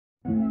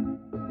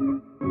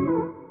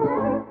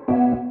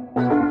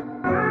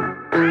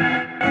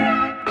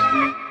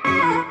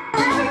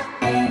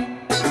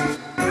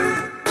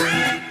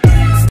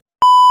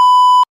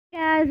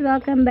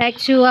welcome back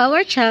to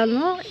our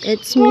channel.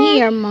 It's me,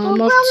 your mom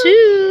of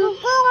two.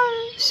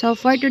 So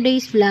for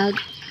today's vlog,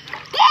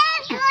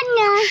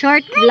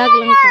 short vlog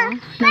lang to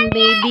ng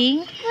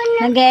baby.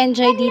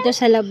 Nag-enjoy dito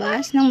sa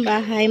labas ng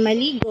bahay,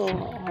 maligo.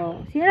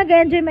 Oh. Sino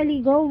nag-enjoy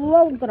maligo?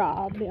 Wow,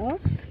 grabe oh.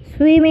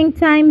 Swimming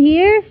time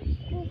here.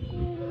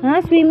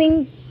 Ha?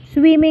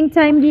 Swimming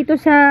time dito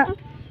sa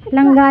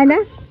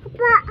Langgana?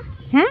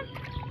 Ha?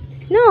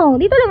 No,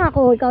 dito lang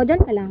ako. Ikaw dyan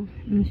ka lang.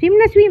 Swim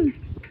na swim.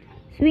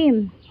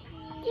 Swim.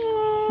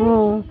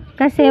 Oh,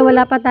 kasi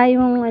wala pa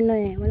tayong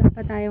wala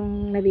pa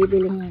tayong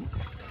nabibiling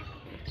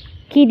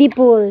kiddie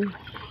pool.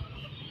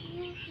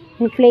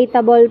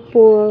 Inflatable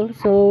pool.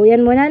 So,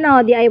 yan muna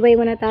no. DIY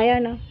muna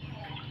tayo no.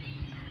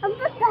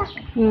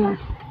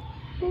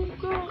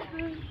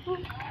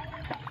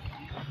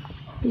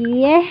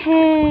 Yeah.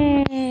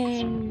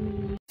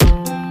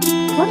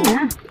 Wag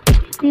na.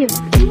 Swim.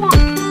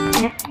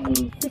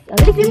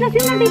 Okay, swim na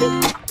baby.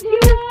 Swim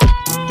na.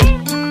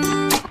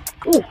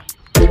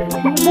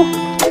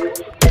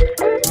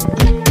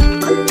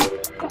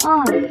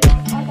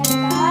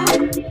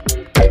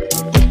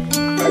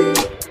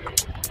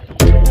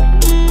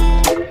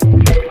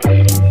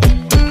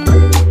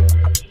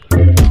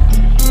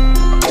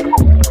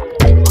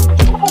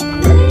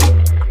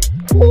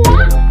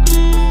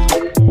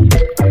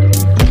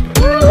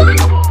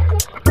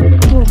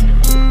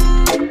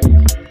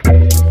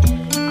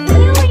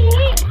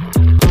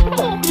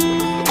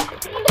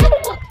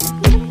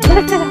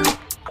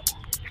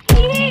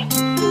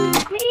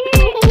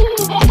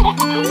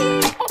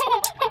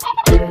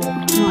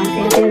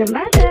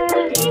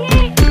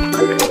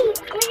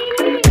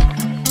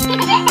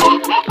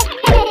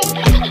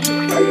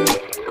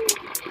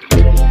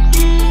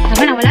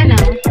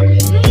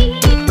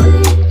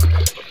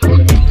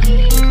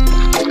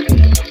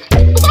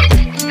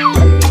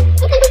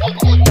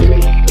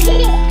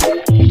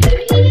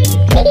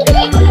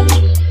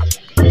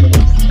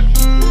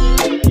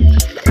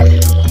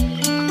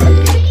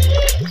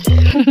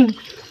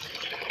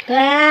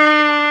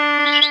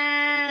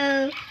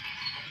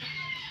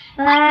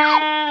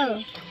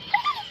 Wow!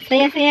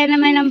 Saya-saya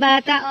naman ng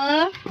bata,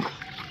 oh.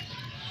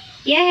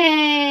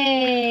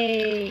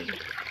 Yay!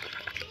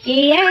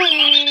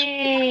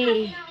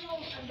 Yay!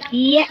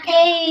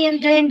 Yay!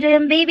 Enjoy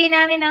ang baby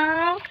namin,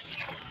 oh.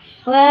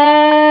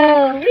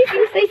 Wow!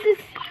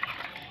 Jesus!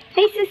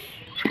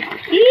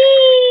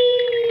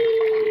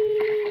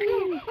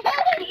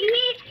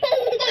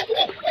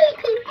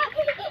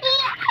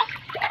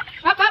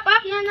 Up!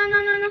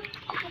 No.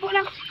 Upo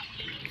lang.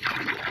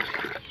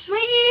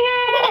 May ihe!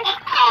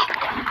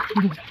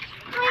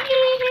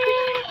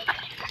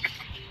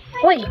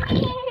 Uy!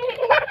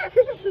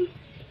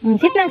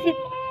 Sit lang.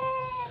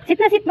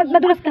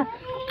 Madulas ka.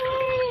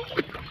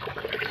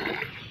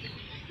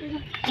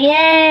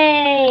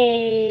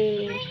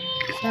 Yay!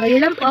 So,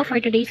 yun lang po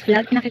for today's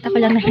vlog. Nakita ko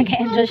lang na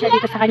nag-enjoy siya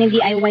dito sa kanyang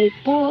DIY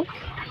po.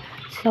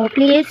 So,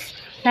 please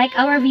like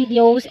our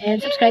videos and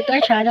subscribe to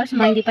our channel sa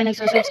mga hindi pa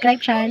nagsusubscribe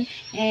dyan.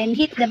 And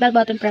hit the bell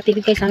button para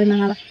updated kayo sa aming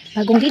mga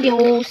bagong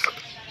videos.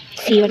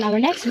 See you on our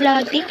next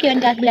vlog. Thank you and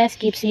God bless.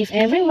 Keep safe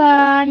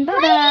everyone.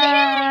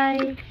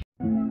 Bye-bye!